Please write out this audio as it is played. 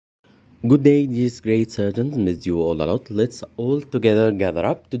Good day, these great surgeons. Miss you all a lot. Let's all together gather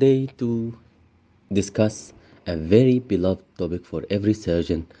up today to discuss a very beloved topic for every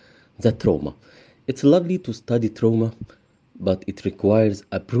surgeon, the trauma. It's lovely to study trauma, but it requires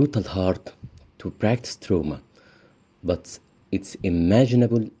a brutal heart to practice trauma. But it's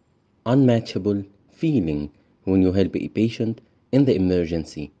imaginable, unmatchable feeling when you help a patient in the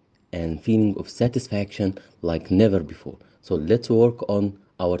emergency and feeling of satisfaction like never before. So let's work on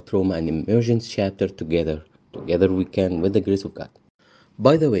our trauma and emergency chapter together. Together we can with the grace of God.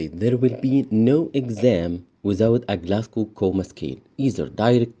 By the way, there will be no exam without a Glasgow coma scale, either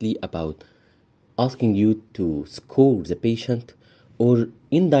directly about asking you to score the patient or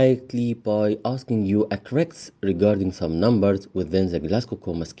indirectly by asking you a correct regarding some numbers within the Glasgow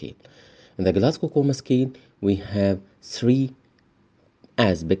coma scale. In the Glasgow coma scale, we have three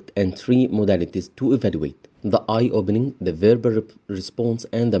aspects and three modalities to evaluate: the eye opening, the verbal response,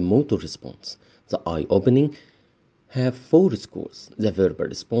 and the motor response. The eye opening have 4 scores, the verbal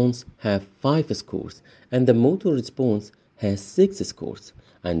response have 5 scores, and the motor response has 6 scores.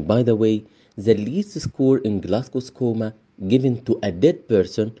 And by the way, the least score in Glasgow coma given to a dead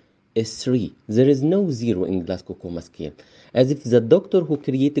person is 3. There is no 0 in Glasgow coma scale, as if the doctor who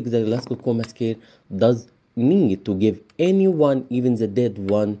created the Glasgow coma scale does need to give anyone, even the dead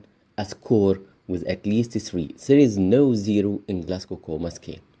one, a score with at least 3. There is no 0 in Glasgow coma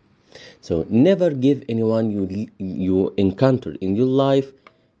scale. So never give anyone you encounter in your life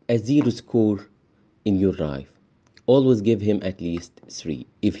a 0 score in your life. Always give him at least 3.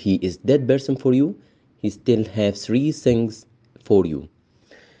 If he is dead person for you, he still have 3 things for you.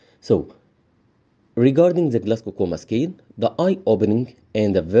 So regarding the Glasgow coma scale, the eye opening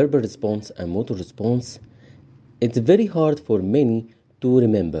and the verbal response and motor response, it's very hard for many to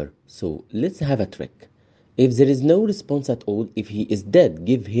remember. So let's have a trick. If there is no response at all, if he is dead,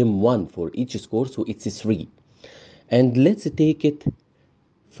 give him 1 for each score, so it's 3. And let's take it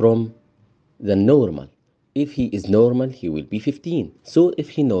from the normal. If he is normal, he will be 15. So if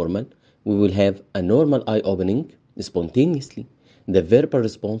he normal, we will have a normal eye opening spontaneously. The verbal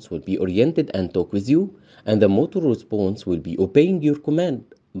response will be oriented and talk with you, and the motor response will be obeying your command.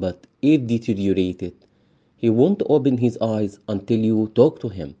 But if deteriorated, he won't open his eyes until you talk to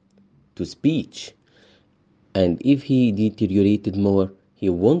him, to speech. And if he deteriorated more, he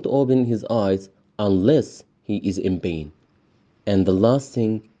won't open his eyes unless he is in pain. And the last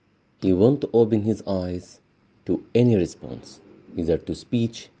thing, he won't open his eyes to any response, either to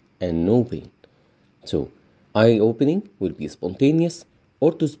speech and no pain. So, eye opening will be spontaneous,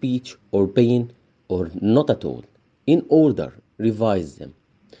 or to speech, or pain, or not at all. In order, revise them.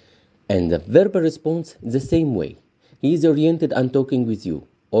 And the verbal response the same way. He is oriented and talking with you,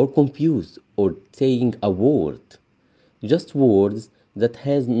 or confused, or saying a word, just words that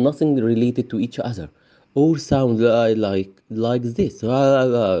has nothing related to each other, or sound like this.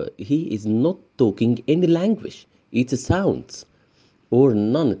 He is not talking any language. It sounds, or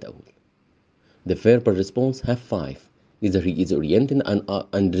none at all. The verbal response have 5. Either he is oriented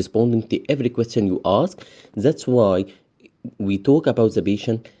and responding to every question you ask. That's why we talk about the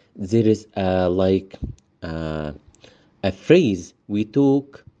patient. There is uh, a phrase we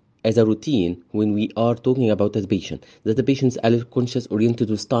talk as a routine when we are talking about the patient, that the patient is alert, conscious, oriented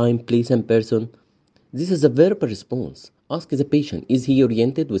with time, place, and person. This is a verbal response. Ask the patient, is he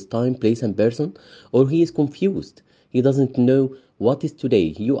oriented with time, place, and person, or he is confused? He doesn't know what is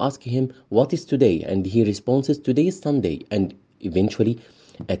today. You ask him, what is today? And he responds, today is Sunday. And eventually,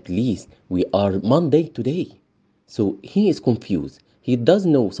 at least we are Monday today. So he is confused. He does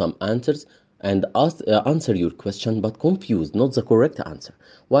know some answers and answer your question, but confused, not the correct answer.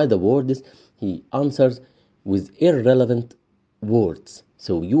 Why the word is, he answers with irrelevant words.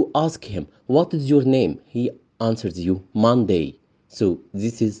 So you ask him, what is your name? He answers you, Monday. So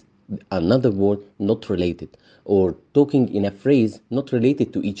this is another word not related, or talking in a phrase not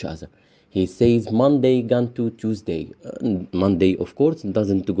related to each other. He says Monday gone to Tuesday. Monday, of course,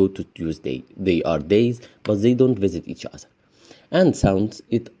 doesn't go to Tuesday. They are days, but they don't visit each other. And sounds,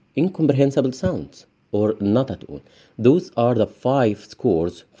 it incomprehensible sounds, or not at all. Those are the 5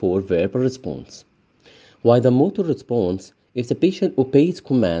 scores for verbal response. While the motor response, if the patient obeys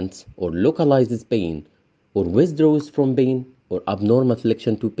commands or localizes pain or withdraws from pain or abnormal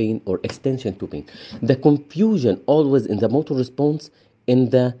flexion to pain or extension to pain. The confusion always in the motor response in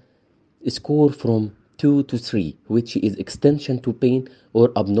the score from 2 to 3, which is extension to pain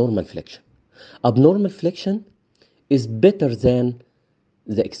or abnormal flexion. Abnormal flexion is better than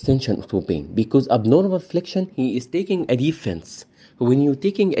the extension to pain, because abnormal flexion, he is taking a defense. When you're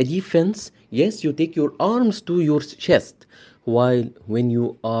taking a defense, yes, you take your arms to your chest, while when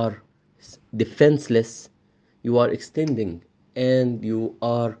you are defenseless, you are extending and you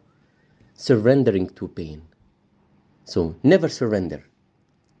are surrendering to pain. So never surrender.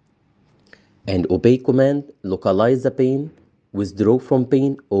 And obey command, localize the pain, withdraw from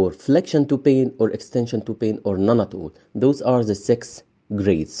pain, or flexion to pain, or extension to pain, or none at all. Those are the 6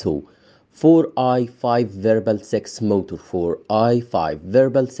 grades. So 4I, 5 verbal, 6 motor. 4I, 5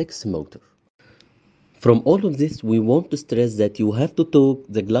 verbal, 6 motor. From all of this, we want to stress that you have to talk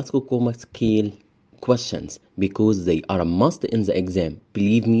the Glasgow Coma Scale questions because they are a must in the exam.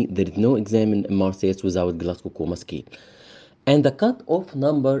 Believe me, there is no exam in MRCS without Glasgow Coma Scale. And the cut-off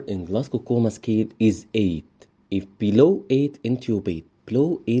number in Glasgow Coma Scale is 8. If below 8, intubate.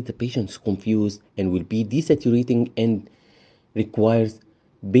 Below 8, the patient is confused and will be desaturating and requires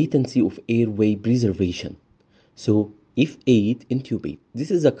patency of airway preservation. So if 8, intubate. This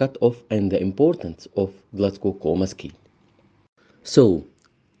is the cut-off and the importance of Glasgow Coma Scale. So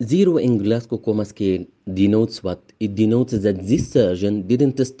 0 in Glasgow Coma Scale denotes what? It denotes that this surgeon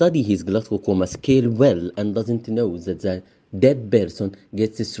didn't study his Glasgow Coma Scale well and doesn't know that the dead person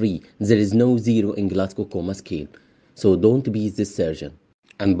gets 3. There is no 0 in Glasgow Coma Scale. So don't be this surgeon.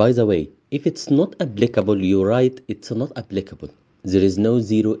 And by the way, if it's not applicable, you write it's not applicable. There is no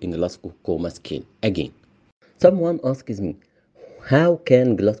 0 in Glasgow Coma Scale. Again, someone asks me, how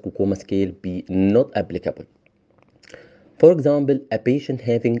can Glasgow Coma Scale be not applicable? For example, a patient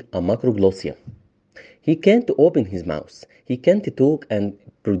having a macroglossia. He can't open his mouth. He can't talk and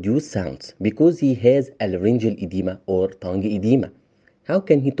produce sounds because he has a laryngeal edema or tongue edema. How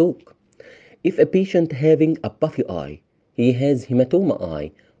can he talk? If a patient having a puffy eye, he has hematoma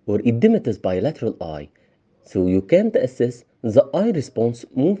eye or edematous bilateral eye, so you can't assess the eye response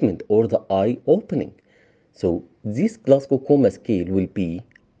movement or the eye opening. So this Glasgow Coma Scale will be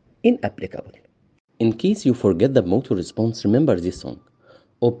inapplicable. In case you forget the motor response, remember this song.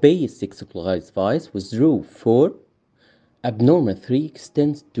 Obey 6 applies 5, withdraw 4, abnormal 3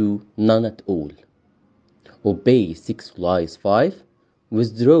 extends to none at all. Obey 6 applies 5,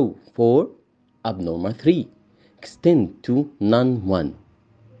 withdraw 4, abnormal 3 extend to none 1.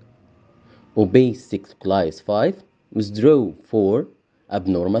 Obey 6 applies 5, withdraw 4,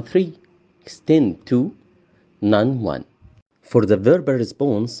 abnormal 3 extend to none 1. For the verbal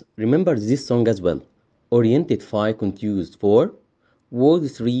response, remember this song as well. Oriented 5, confused 4, word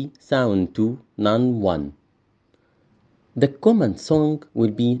 3, sound 2, none 1. The command song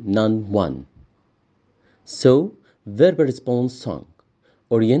will be none 1. So, verbal response song.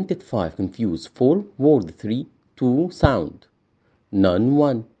 Oriented 5, confused 4, word 3, 2, sound. None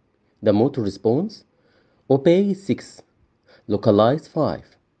 1. The motor response. Obey 6, localize 5,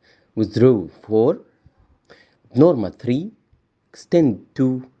 withdraw 4, normal 3, extend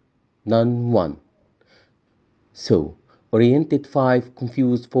 2, none 1. So, oriented 5,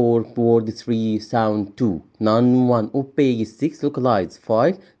 confused 4, word 3, sound 2, none 1, obey 6, localize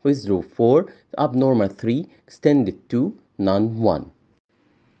 5, withdraw 4, abnormal 3, extended 2, none 1.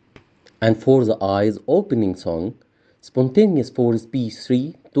 And for the eyes opening song, spontaneous 4, speech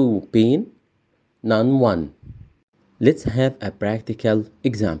 3, 2, pain, none 1. Let's have a practical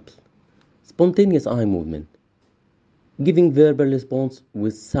example. Spontaneous eye movement. Giving verbal response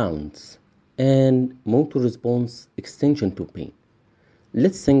with sounds and motor response extension to pain.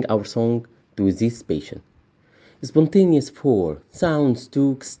 Let's sing our song to this patient. Spontaneous 4, sounds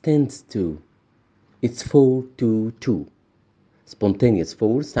 2, extends 2. It's 4, 2, 2. Spontaneous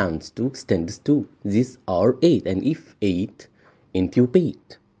 4, sounds 2, extends 2. These are 8, and if 8,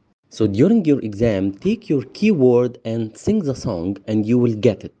 intubate. So during your exam, take your keyword and sing the song and you will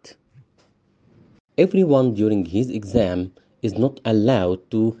get it. Everyone during his exam is not allowed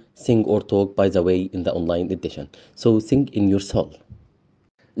to sing or talk, by the way, in the online edition. So sing in your soul.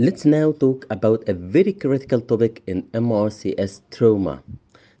 Let's now talk about a very critical topic in MRCS trauma.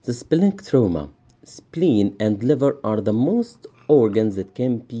 The splenic trauma. Spleen and liver are the most organs that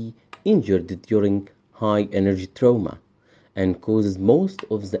can be injured during high energy trauma and causes most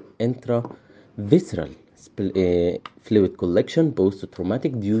of the intravisceral fluid collection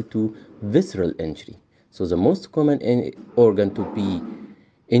post-traumatic due to visceral injury. So the most common organ to be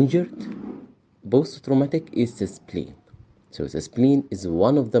injured post-traumatic is the spleen. So the spleen is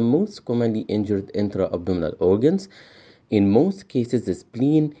one of the most commonly injured intra-abdominal organs. In most cases, the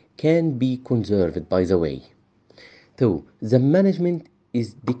spleen can be conserved, by the way. So the management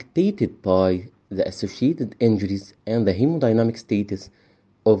is dictated by the associated injuries and the hemodynamic status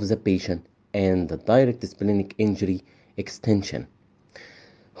of the patient and the direct splenic injury extension.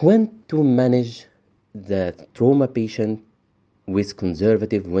 When to manage the trauma patient with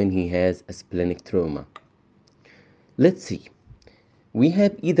conservative when he has a splenic trauma? Let's see. We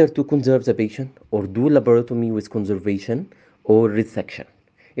have either to conserve the patient or do laparotomy with conservation or resection.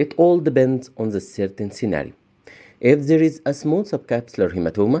 It all depends on the certain scenario. If there is a small subcapsular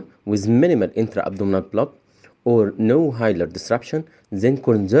hematoma with minimal intra-abdominal blood or no hilar disruption, then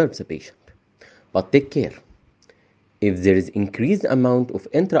conserve the patient. But take care. If there is increased amount of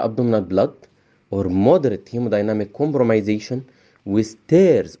intra-abdominal blood or moderate hemodynamic compromisation with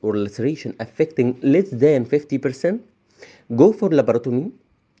tears or laceration affecting less than 50%, go for laparotomy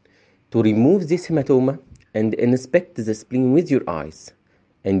to remove this hematoma and inspect the spleen with your eyes.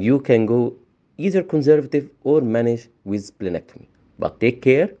 And you can go either conservative or manage with splenectomy. But take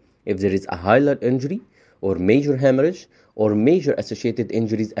care, if there is a hilar injury or major hemorrhage or major associated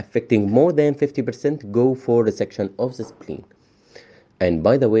injuries affecting more than 50%, go for resection of the spleen. And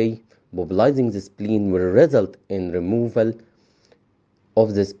by the way, mobilizing the spleen will result in removal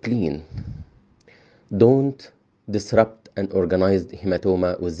of the spleen. Don't disrupt an organized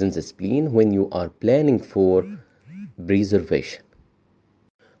hematoma within the spleen when you are planning for preservation.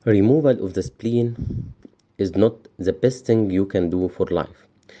 Removal of the spleen is not the best thing you can do for life.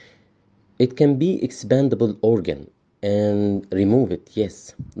 It can be expandable organ and remove it,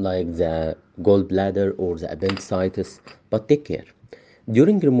 yes, like the gallbladder or the appendicitis, but take care.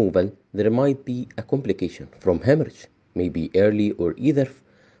 During removal, there might be a complication from hemorrhage, maybe early or either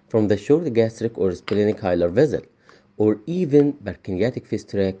from the short gastric or splenic hilar vessel, or even pancreatic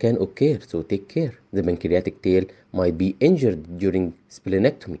fistula can occur, so take care. The pancreatic tail might be injured during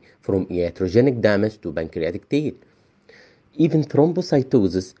splenectomy from iatrogenic damage to pancreatic tail. Even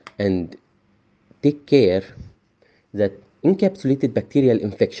thrombocytosis, and take care that encapsulated bacterial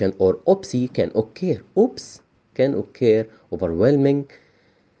infection or OPSI can occur. OPS can occur, overwhelming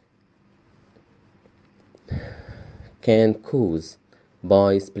can cause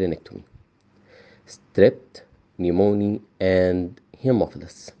by splenectomy, strep, pneumonia, and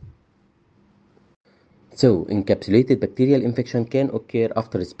Haemophilus. So, encapsulated bacterial infection can occur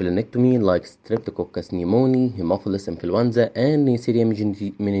after splenectomy, like Streptococcus pneumoniae, Haemophilus influenza, and Neisseria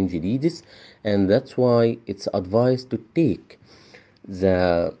meningitidis, and that's why it's advised to take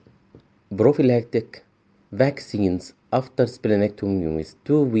the prophylactic vaccines after splenectomy with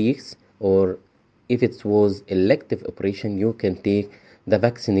 2 weeks, or if it was elective operation, you can take the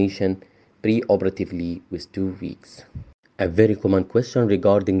vaccination pre-operatively with 2 weeks. A very common question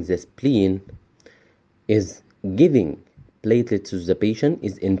regarding the spleen is giving platelets to the patient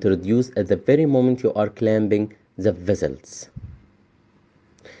is introduced at the very moment you are clamping the vessels.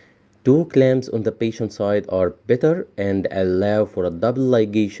 2 clamps on the patient side are better and allow for a double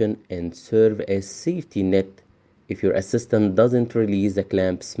ligation and serve as safety net if your assistant doesn't release the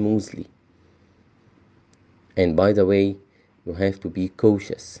clamp smoothly. And by the way, you have to be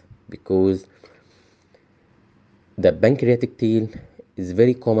cautious because the pancreatic tail is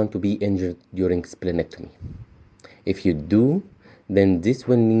very common to be injured during splenectomy. If you do, then this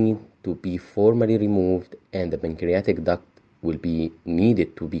will need to be formally removed and the pancreatic duct will be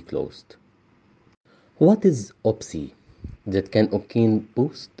needed to be closed. What is OPSI that can occur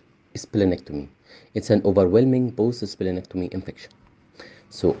post-splenectomy? It's an overwhelming post-splenectomy infection.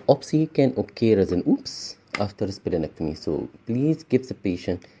 So OPSI can occur as an oops after splenectomy. So please give the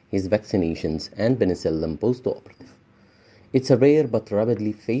patient his vaccinations and penicillin post-operative. It's a rare but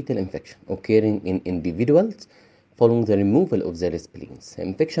rapidly fatal infection occurring in individuals following the removal of their spleens.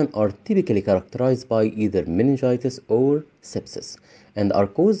 Infections are typically characterized by either meningitis or sepsis and are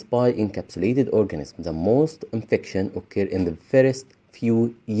caused by encapsulated organisms. The most infections occur in the first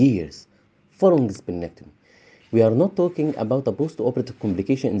few years following splenectomy. We are not talking about a post-operative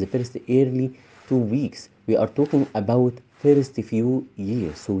complication in the first early 2 weeks. We are talking about first few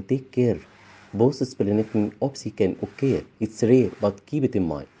years. So take care. Post-splenectomy OPSI can occur. It's rare, but keep it in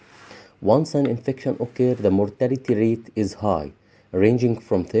mind. Once an infection occurs, the mortality rate is high, ranging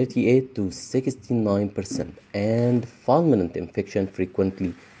from 38 to 69%, and fulminant infection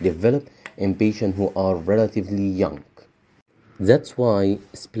frequently develop in patients who are relatively young. That's why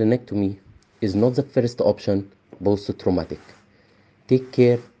splenectomy is not the first option post-traumatic. Take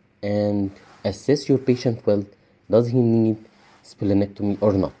care and assess your patient well. Does he need splenectomy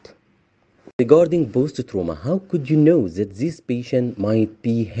or not? Regarding post-trauma, how could you know that this patient might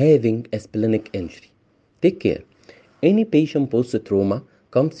be having a splenic injury? Take care. Any patient post-trauma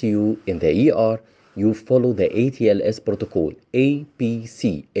comes to you in the ER, you follow the ATLS protocol,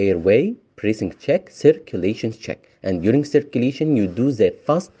 APC, airway, pressing check, circulation check. And during circulation, you do the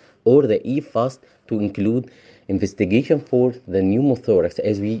FAST or the E-FAST to include investigation for the pneumothorax,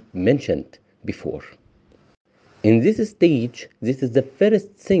 as we mentioned before. In this stage, this is the first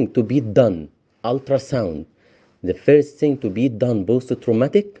thing to be done, ultrasound. The first thing to be done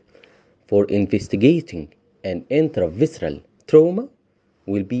post-traumatic for investigating an intravisceral trauma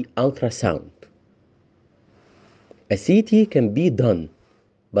will be ultrasound. A CT can be done,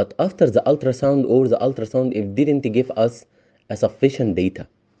 but after the ultrasound or the ultrasound it didn't give us a sufficient data.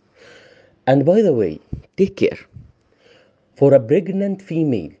 And by the way, take care. For a pregnant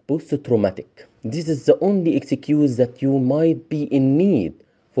female post-traumatic, this is the only excuse that you might be in need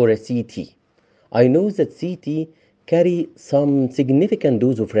for a CT. I know that CT carry some significant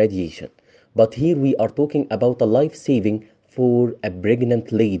dose of radiation, but here we are talking about a life saving for a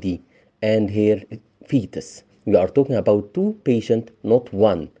pregnant lady and her fetus. We are talking about two patients, not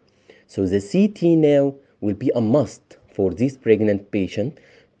one. So the CT now will be a must for this pregnant patient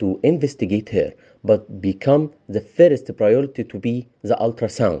to investigate her, but become the first priority to be the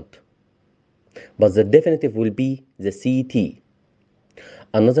ultrasound. But the definitive will be the CT.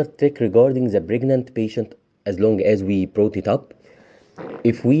 Another trick regarding the pregnant patient, as long as we brought it up,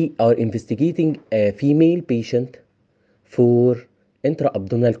 if we are investigating a female patient for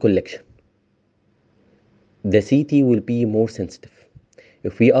intra-abdominal collection, the CT will be more sensitive.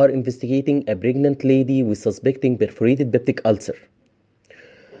 If we are investigating a pregnant lady with suspecting perforated peptic ulcer,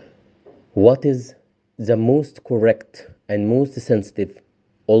 what is the most correct and most sensitive?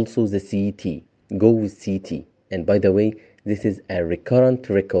 Also the CT. Go with CT. And by the way, this is a recurrent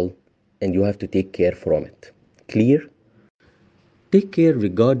recall and you have to take care from it. Clear? Take care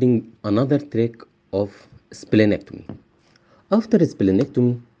regarding another trick of splenectomy. After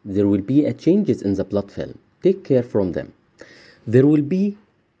splenectomy, there will be a changes in the blood film. Take care from them. There will be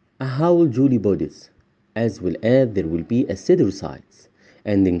a whole Julie bodies, as well as there will be a siderocytes.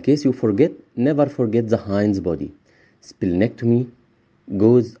 And in case you forget, never forget the Heinz body. Splenectomy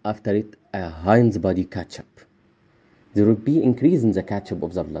goes after it a Heinz body catch-up. There will be increase in the catch-up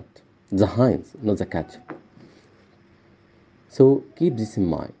of the blood. The Heinz, not the catch-up. So keep this in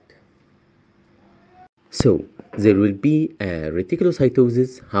mind. So there will be a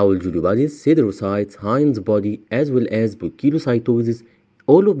reticulocytosis, Howell Julie bodies, siderocytes, Heinz body, as well as poikilocytosis.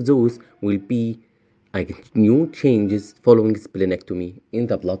 All of those will be new changes following splenectomy in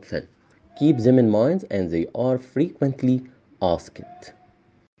the blood film. Keep them in mind and they are frequently asked.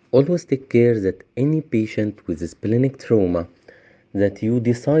 Always take care that any patient with splenic trauma that you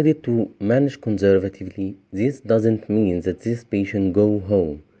decided to manage conservatively, this doesn't mean that this patient go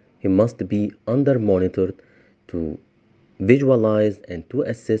home. He must be under monitored to visualize and to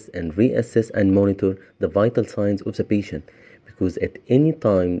assess and reassess and monitor the vital signs of the patient, because at any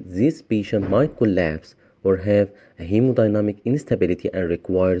time this patient might collapse or have a hemodynamic instability and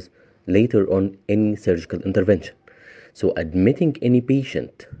requires later on any surgical intervention. So admitting any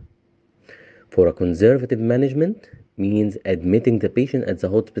patient for a conservative management means admitting the patient at the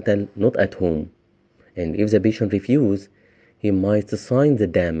hospital, not at home. And if the patient refuses, he might sign the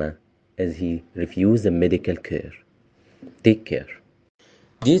DAMA as he refused the medical care. Take care.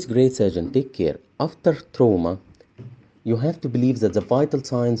 This great surgeon, take care. After trauma, you have to believe that the vital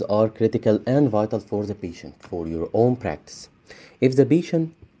signs are critical and vital for the patient, for your own practice. If the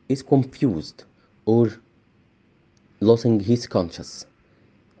patient is confused or losing his conscious,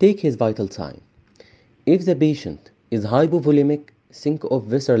 take his vital sign. If the patient is hypovolemic, think of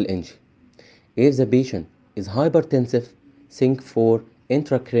visceral injury. If the patient is hypertensive, think for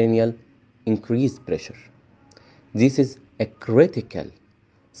intracranial increased pressure. This is a critical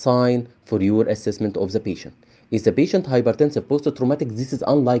sign for your assessment of the patient. Is the patient hypertensive post-traumatic? This is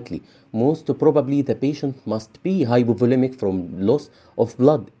unlikely. Most probably the patient must be hypovolemic from loss of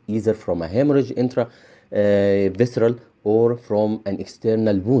blood, either from a hemorrhage intravisceral or from an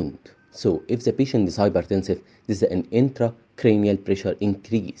external wound. So if the patient is hypertensive, this is an intracranial pressure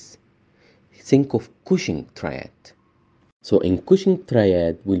increase. Think of Cushing triad. So in Cushing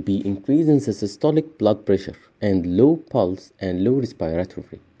triad will be increase in the systolic blood pressure and low pulse and low respiratory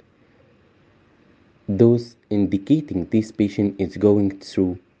rate. Those indicating this patient is going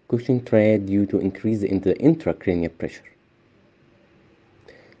through Cushing triad due to increase in the intracranial pressure.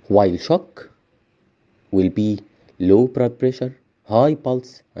 While shock will be low blood pressure, high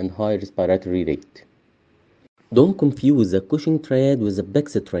pulse and high respiratory rate. Don't confuse the Cushing triad with the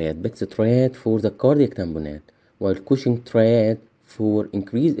Bex triad. Bex triad for the cardiac tamponade, while Cushing triad for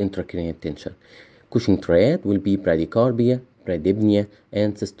increased intracranial tension. Cushing triad will be bradycardia, bradypnea,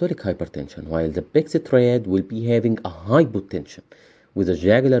 and systolic hypertension, while the Bex triad will be having a hypotension with a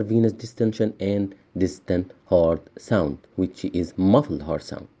jugular venous distension and distant heart sound, which is muffled heart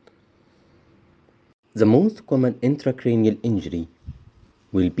sound. The most common intracranial injury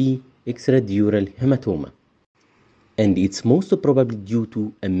will be extradural hematoma, and it's most probably due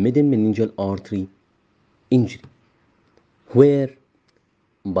to a middle meningeal artery injury. where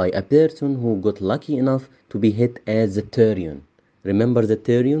by a person who got lucky enough to be hit as a Therion. Remember the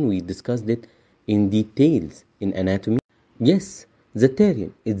Therion? We discussed it in details in anatomy. Yes, the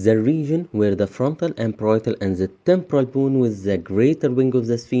Therion is the region where the frontal and parietal and the temporal bone with the greater wing of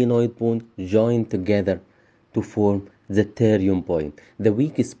the sphenoid bone join together to form the Therion point, the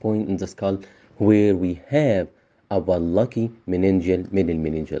weakest point in the skull where we have our lucky middle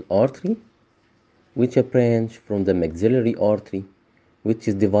meningeal artery, which a branch from the maxillary artery, which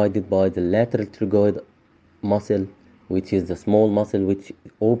is divided by the lateral tragoid muscle, which is the small muscle which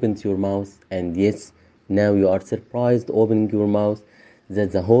opens your mouth. And yes, now you are surprised opening your mouth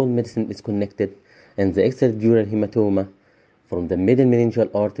that the whole medicine is connected. And the extradural hematoma from the middle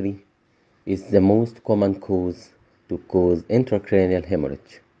meningeal artery is the most common cause to cause intracranial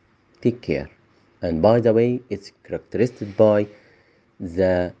hemorrhage. Take care. And by the way, it's characterized by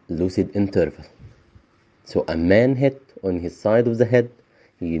the lucid interval. So a man hit on his side of the head.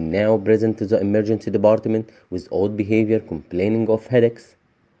 He now present to the emergency department with odd behavior, complaining of headaches.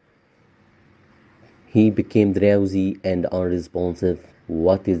 He became drowsy and unresponsive.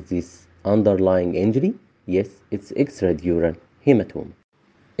 What is this underlying injury? Yes, it's extradural hematoma.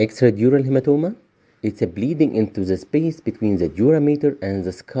 Extradural hematoma? It's a bleeding into the space between the durameter and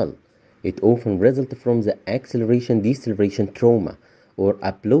the skull. It often results from the acceleration-deceleration trauma or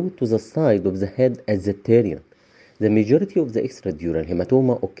a blow to the side of the head at the Therion. The majority of the extradural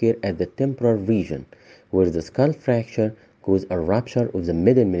hematoma occur at the temporal region, where the skull fracture causes a rupture of the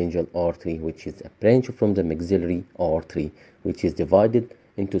middle meningeal artery, which is a branch from the maxillary artery, which is divided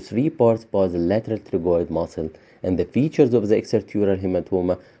into three parts by the lateral tragoid muscle. And the features of the extradural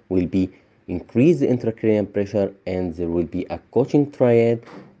hematoma will be increased intracranial pressure, and there will be a coaching triad,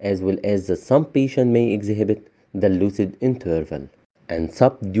 as well as some patient may exhibit the lucid interval. And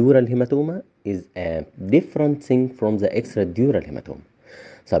subdural hematoma is a different thing from the extradural hematoma.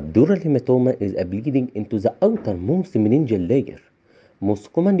 Subdural hematoma is a bleeding into the outermost meningeal layer.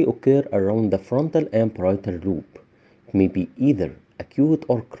 Most commonly occur around the frontal and parietal lobe. It may be either acute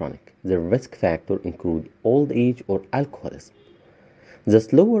or chronic. The risk factor include old age or alcoholism. The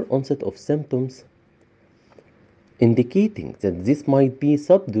slower onset of symptoms indicating that this might be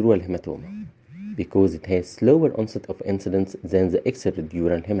subdural hematoma because it has slower onset of incidence than the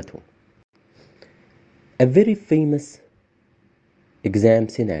extradural hematoma. A very famous exam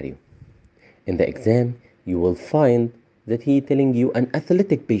scenario. In the exam, you will find that he telling you an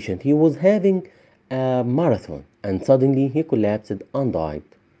athletic patient. He was having a marathon and suddenly he collapsed and died.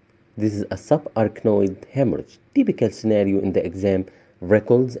 This is a subarachnoid hemorrhage, typical scenario in the exam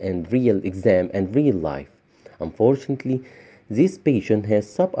records and real exam and real life. Unfortunately, this patient has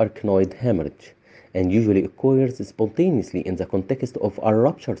subarachnoid hemorrhage and usually occurs spontaneously in the context of a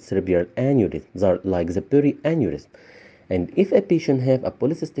ruptured cerebral aneurysm, like the perianeurysm. And if a patient have a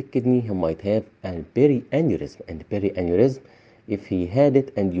polycystic kidney, he might have a perianeurysm. And perianeurysm, if he had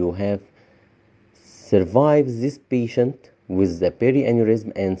it and you have survived this patient with the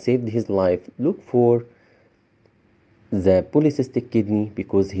perianeurysm and saved his life, look for the polycystic kidney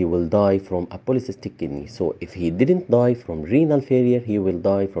because he will die from a polycystic kidney. So if he didn't die from renal failure, he will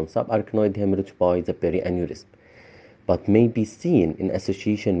die from subarachnoid hemorrhage by the perianeurysm, but may be seen in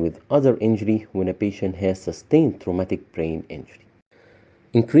association with other injury when a patient has sustained traumatic brain injury.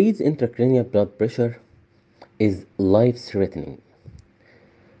 Increased intracranial blood pressure is life-threatening,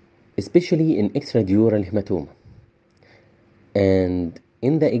 especially in extradural hematoma. And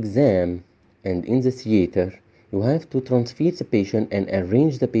in the exam and in the theater, you have to transfuse the patient and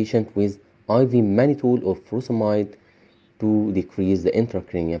arrange the patient with IV mannitol or furosemide to decrease the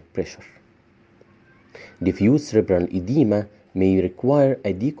intracranial pressure. Diffuse cerebral edema may require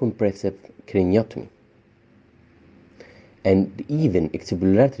a decompressive craniotomy. And even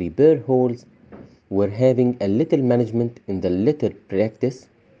exploratory burr holes were having a little management in the later practice,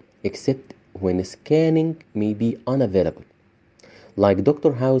 except when scanning may be unavailable. Like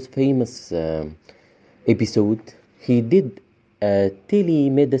Dr. Howe's famous episode, he did a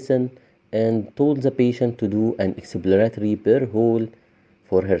telemedicine and told the patient to do an exploratory burr hole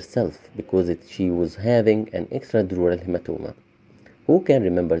for herself because she was having an extradural hematoma. Who can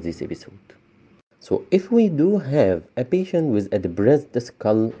remember this episode? So if we do have a patient with a depressed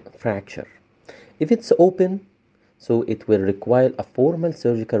skull fracture, if it's open, so it will require a formal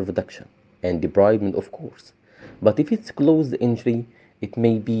surgical reduction and debridement, of course. But if it's closed injury, it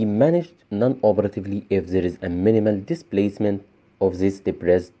may be managed non-operatively if there is a minimal displacement of this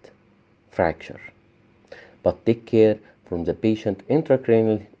depressed fracture. But take care from the patient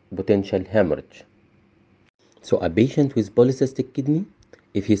intracranial potential hemorrhage. So a patient with polycystic kidney,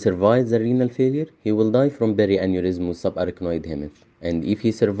 If he survives the renal failure, he will die from perianeurysm with subarachnoid hemorrhage. And if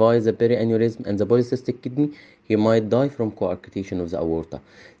he survives the perianeurysm and the polycystic kidney, he might die from coarctation of the aorta.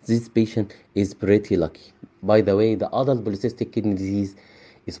 This patient is pretty lucky. By the way, the adult polycystic kidney disease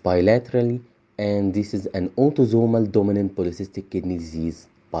is bilaterally, and this is an autosomal dominant polycystic kidney disease.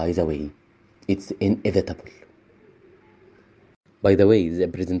 By the way, it's inevitable. By the way, the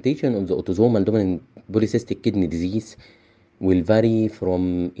presentation of the autosomal dominant polycystic kidney disease will vary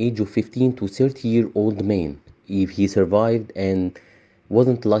from age of 15 to 30-year-old man. If he survived and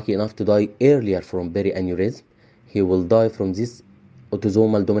wasn't lucky enough to die earlier from perianeurysm, he will die from this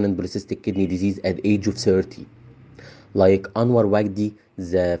autosomal dominant polycystic kidney disease at age of 30. Like Anwar Wagdi,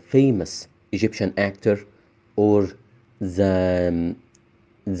 the famous Egyptian actor, or the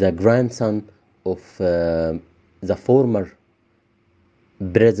grandson of the former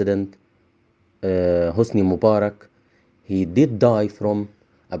President Hosni Mubarak. He did die from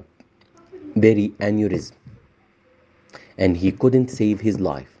a perianeurysm and he couldn't save his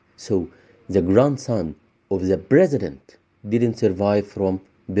life. So the grandson of the president didn't survive from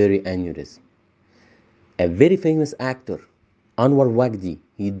perianeurysm. A very famous actor, Anwar Wagdi,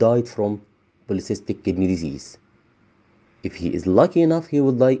 he died from polycystic kidney disease. If he is lucky enough, he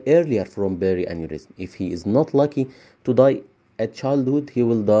will die earlier from perianeurysm. If he is not lucky to die at childhood, he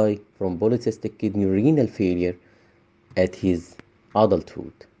will die from polycystic kidney renal failure at his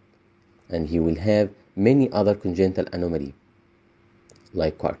adulthood. And he will have many other congenital anomalies,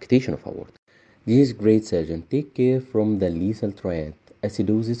 like coarctation of aorta. Dear great surgeon, take care from the lethal triad,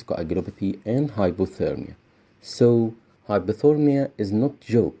 acidosis, coagulopathy, and hypothermia. So, hypothermia is not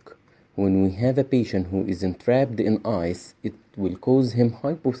joke. When we have a patient who is entrapped in ice, it will cause him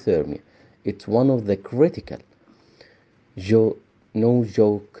hypothermia. It's one of the critical, no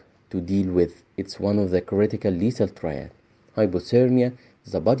joke to deal with. It's one of the critical lethal triad. Hypothermia,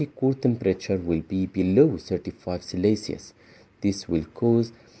 the body core temperature will be below 35 Celsius. This will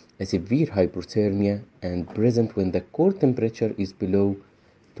cause a severe hypothermia and present when the core temperature is below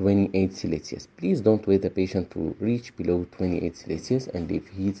 28 Celsius. Please don't wait the patient to reach below 28 Celsius, and if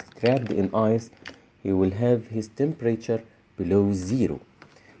he's trapped in ice, he will have his temperature below zero.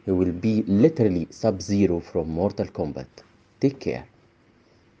 He will be literally sub-zero from Mortal Kombat. Take care.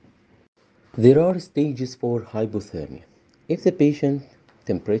 There are stages for hypothermia. If the patient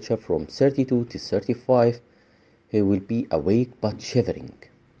temperature from 32 to 35, he will be awake but shivering.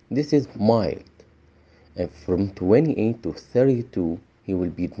 This is mild. And from 28 to 32, he will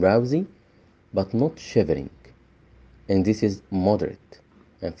be drowsy but not shivering. And this is moderate.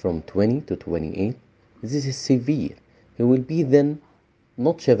 And from 20 to 28, this is severe. He will be then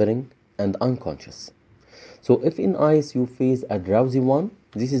not shivering and unconscious. So if in ice you face a drowsy one,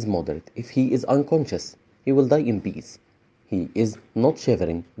 this is moderate. If he is unconscious, he will die in peace. He is not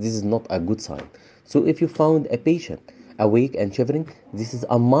shivering, this is not a good sign. So if you found a patient awake and shivering, this is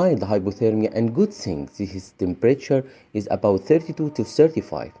a mild hypothermia and good thing. His temperature is about 32 to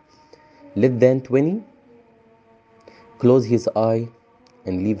 35. Less than 20, close his eye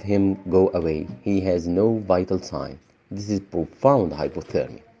and leave him go away. He has no vital sign. This is profound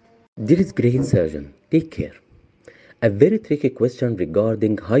hypothermia. Dear great surgeon, take care. A very tricky question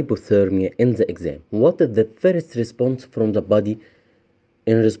regarding hypothermia in the exam. What is the first response from the body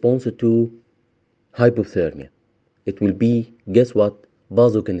in response to hypothermia? It will be, guess what?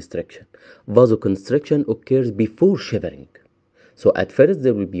 Vasoconstriction. Vasoconstriction occurs before shivering. So at first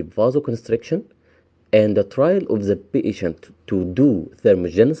there will be vasoconstriction and the trial of the patient to do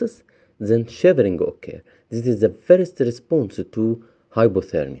thermogenesis, then shivering occur. This is the first response to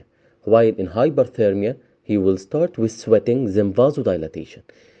hypothermia. While in hyperthermia, he will start with sweating, then vasodilatation.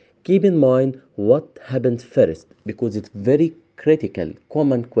 Keep in mind what happens first because it's very critical,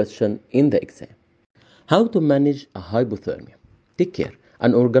 common question in the exam. How to manage a hypothermia? Take care.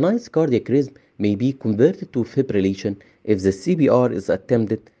 An organized cardiac rhythm may be converted to fibrillation if the CPR is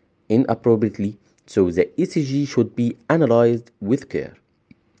attempted inappropriately, so the ECG should be analyzed with care.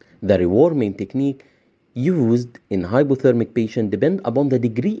 The rewarming technique used in hypothermic patients depend upon the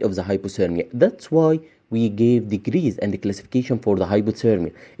degree of the hypothermia. That's why we gave degrees and the classification for the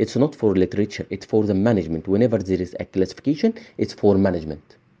hypothermia. It's not for literature, it's for the management. Whenever there is a classification, it's for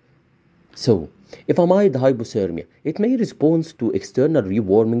management. So, if a mild hypothermia, it may respond to external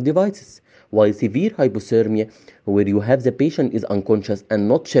rewarming devices, while severe hypothermia, where you have the patient is unconscious and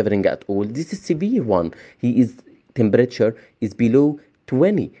not shivering at all, this is severe one. His temperature is below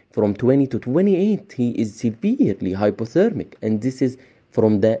 20, from 20 to 28, he is severely hypothermic, and this is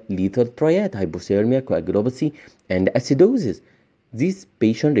from the lethal triad, hypothermia, coagulopathy, and acidosis. This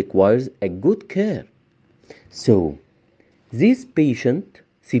patient requires a good care. So, This patient,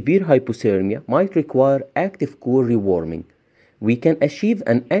 severe hypothermia, might require active core rewarming. We can achieve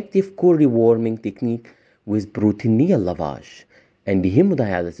an active core rewarming technique with peritoneal lavage and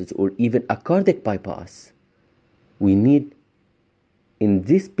hemodialysis or even a cardiac bypass. We need in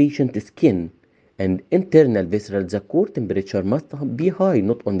this patient's skin and internal visceral, the core temperature must be high,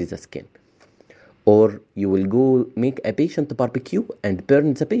 not only the skin. Or you will go make a patient barbecue and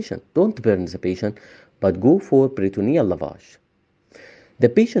burn the patient. Don't burn the patient, but go for peritoneal lavage. The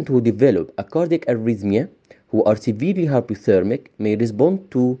patient who develop a cardiac arrhythmia, who are severely hypothermic, may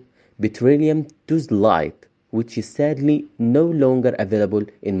respond to beryllium tuzlite, which is sadly no longer available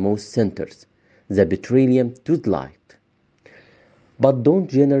in most centers. The beryllium tuzlite, but don't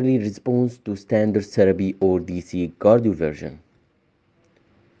generally respond to standard therapy or DC cardioversion.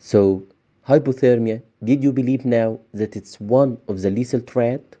 So, hypothermia, did you believe now that it's one of the lethal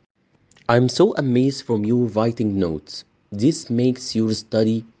threat? I'm so amazed from you writing notes. This makes your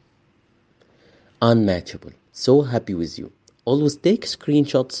study unmatchable. So happy with you. Always take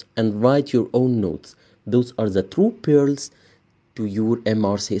screenshots and write your own notes. Those are the true pearls to your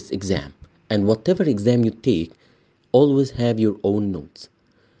MRCS exam. And whatever exam you take, always have your own notes.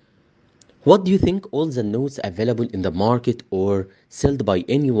 What do you think all the notes available in the market or sold by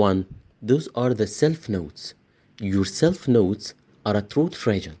anyone? Those are the self notes. Your self notes are a true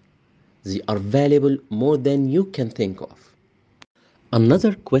treasure. They are valuable more than you can think of.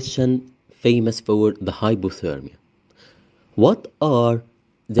 Another question famous for the hypothermia. What are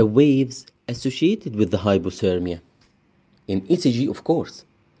the waves associated with the hypothermia? In ECG, of course,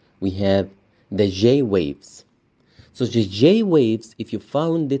 we have the J waves. So the J waves, if you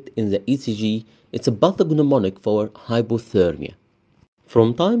found it in the ECG, it's a pathognomonic for hypothermia.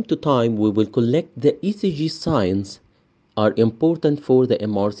 From time to time, we will collect the ECG signs are important for the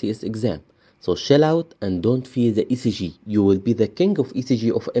MRCS exam. So chill out and don't fear the ECG. You will be the king of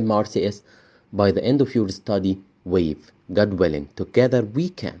ECG of MRCS by the end of your study wave. God willing, together we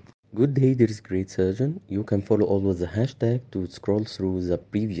can. Good day, dear great surgeon. You can follow always the hashtag to scroll through the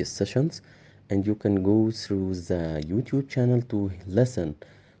previous sessions, and you can go through the YouTube channel to listen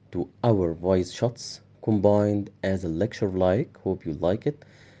to our voice shots combined as a lecture like. Hope you like it,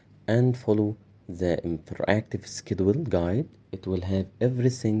 and follow the interactive schedule guide. It will have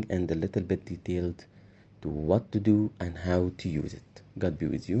everything and a little bit detailed to what to do and how to use it. God be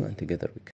with you, and together we can.